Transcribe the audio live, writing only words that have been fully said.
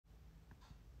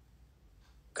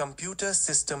Computer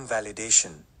System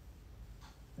Validation.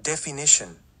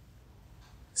 Definition.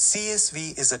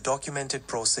 CSV is a documented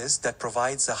process that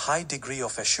provides a high degree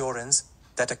of assurance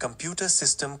that a computer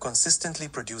system consistently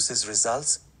produces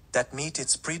results that meet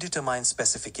its predetermined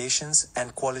specifications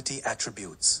and quality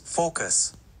attributes.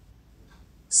 Focus.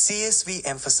 CSV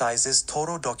emphasizes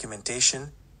thorough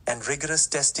documentation and rigorous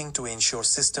testing to ensure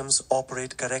systems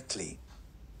operate correctly.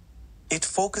 It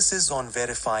focuses on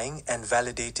verifying and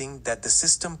validating that the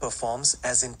system performs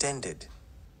as intended.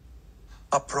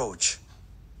 Approach.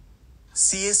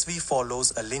 CSV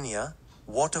follows a linear,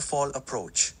 waterfall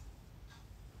approach.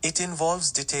 It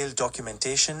involves detailed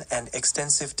documentation and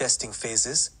extensive testing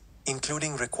phases,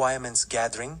 including requirements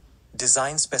gathering,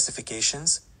 design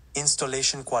specifications,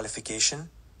 installation qualification,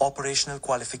 operational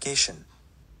qualification,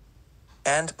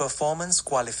 and performance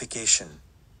qualification.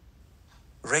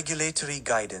 Regulatory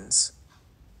guidance.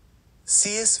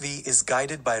 CSV is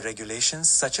guided by regulations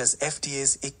such as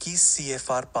FDA's 21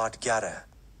 CFR Part 11,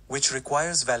 which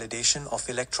requires validation of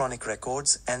electronic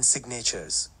records and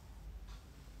signatures.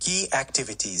 Key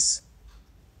activities.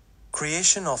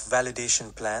 Creation of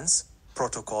validation plans,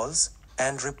 protocols,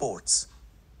 and reports.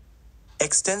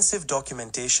 Extensive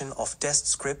documentation of test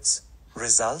scripts,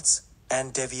 results,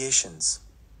 and deviations.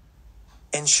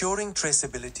 Ensuring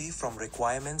traceability from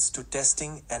requirements to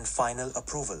testing and final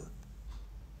approval.